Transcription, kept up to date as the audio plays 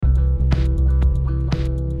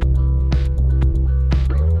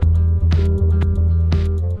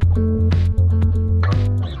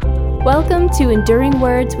Welcome to Enduring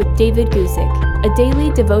Words with David Guzik, a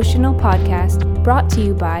daily devotional podcast brought to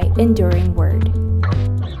you by Enduring Word.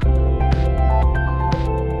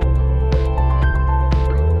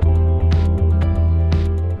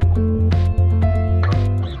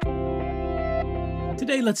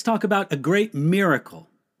 Today, let's talk about a great miracle,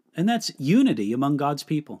 and that's unity among God's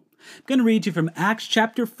people. I'm going to read you from Acts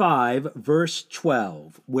chapter 5, verse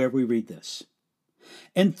 12, where we read this.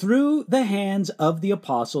 And through the hands of the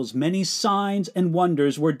apostles, many signs and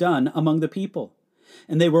wonders were done among the people,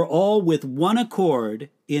 and they were all with one accord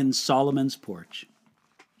in Solomon's porch.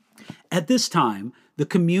 At this time, the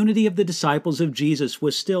community of the disciples of Jesus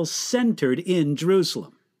was still centered in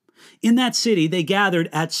Jerusalem. In that city, they gathered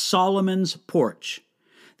at Solomon's porch.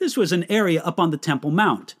 This was an area up on the Temple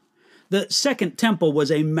Mount. The second temple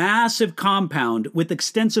was a massive compound with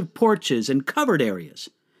extensive porches and covered areas.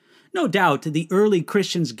 No doubt the early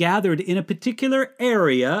Christians gathered in a particular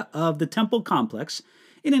area of the temple complex,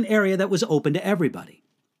 in an area that was open to everybody.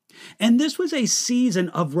 And this was a season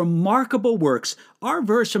of remarkable works. Our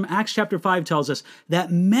verse from Acts chapter 5 tells us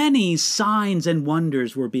that many signs and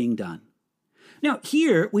wonders were being done. Now,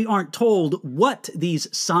 here we aren't told what these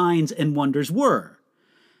signs and wonders were.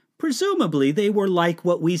 Presumably, they were like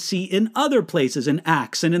what we see in other places in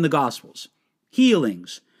Acts and in the Gospels.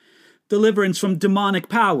 Healings, deliverance from demonic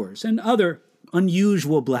powers, and other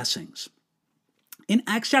unusual blessings. In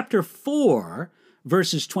Acts chapter 4,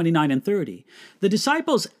 verses 29 and 30, the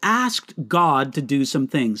disciples asked God to do some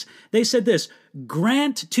things. They said this,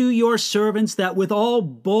 "Grant to your servants that with all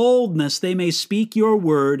boldness they may speak your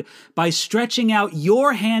word by stretching out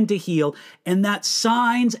your hand to heal, and that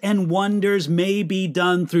signs and wonders may be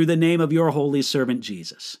done through the name of your holy servant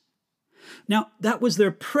Jesus." Now, that was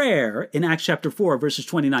their prayer in Acts chapter 4, verses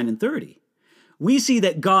 29 and 30. We see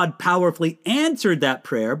that God powerfully answered that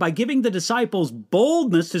prayer by giving the disciples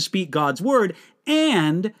boldness to speak God's word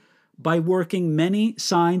and by working many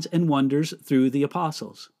signs and wonders through the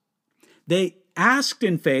apostles. They asked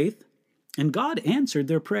in faith, and God answered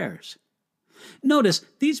their prayers. Notice,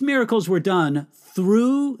 these miracles were done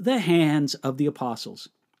through the hands of the apostles.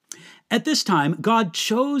 At this time, God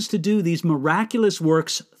chose to do these miraculous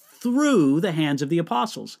works through the hands of the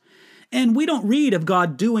apostles. And we don't read of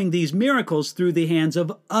God doing these miracles through the hands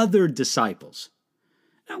of other disciples.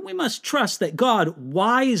 Now, we must trust that God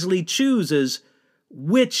wisely chooses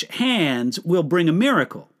which hands will bring a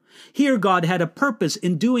miracle. Here, God had a purpose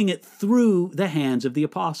in doing it through the hands of the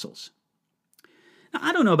apostles. Now,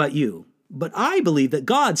 I don't know about you, but I believe that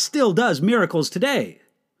God still does miracles today.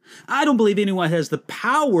 I don't believe anyone has the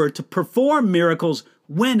power to perform miracles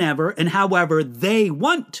whenever and however they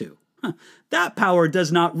want to. That power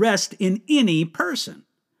does not rest in any person.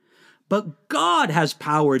 But God has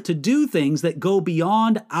power to do things that go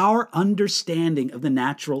beyond our understanding of the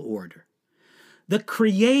natural order. The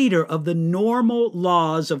creator of the normal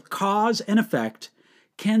laws of cause and effect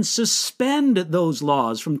can suspend those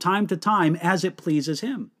laws from time to time as it pleases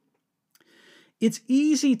him. It's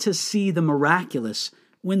easy to see the miraculous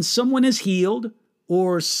when someone is healed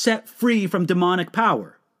or set free from demonic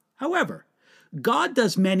power. However, God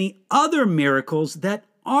does many other miracles that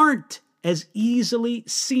aren't as easily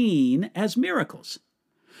seen as miracles.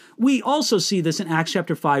 We also see this in Acts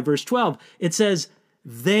chapter 5, verse 12. It says,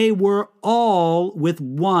 "They were all with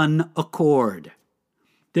one accord."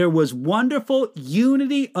 There was wonderful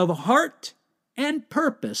unity of heart and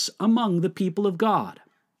purpose among the people of God.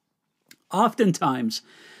 Oftentimes,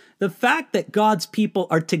 the fact that God's people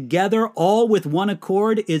are together all with one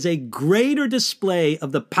accord is a greater display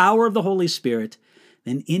of the power of the Holy Spirit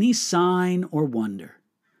than any sign or wonder.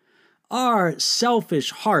 Our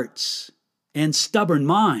selfish hearts and stubborn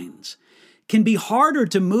minds can be harder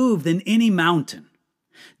to move than any mountain.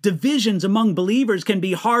 Divisions among believers can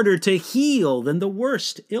be harder to heal than the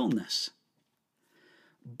worst illness.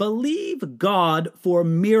 Believe God for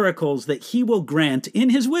miracles that He will grant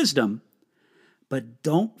in His wisdom, but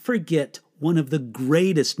don't forget one of the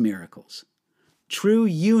greatest miracles, true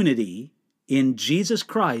unity in Jesus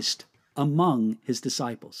Christ among His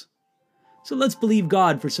disciples. So let's believe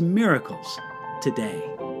God for some miracles today.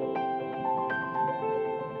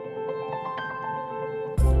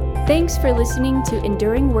 Thanks for listening to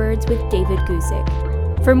Enduring Words with David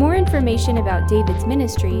Guzik. For more information about David's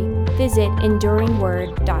ministry, visit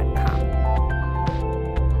enduringword.com.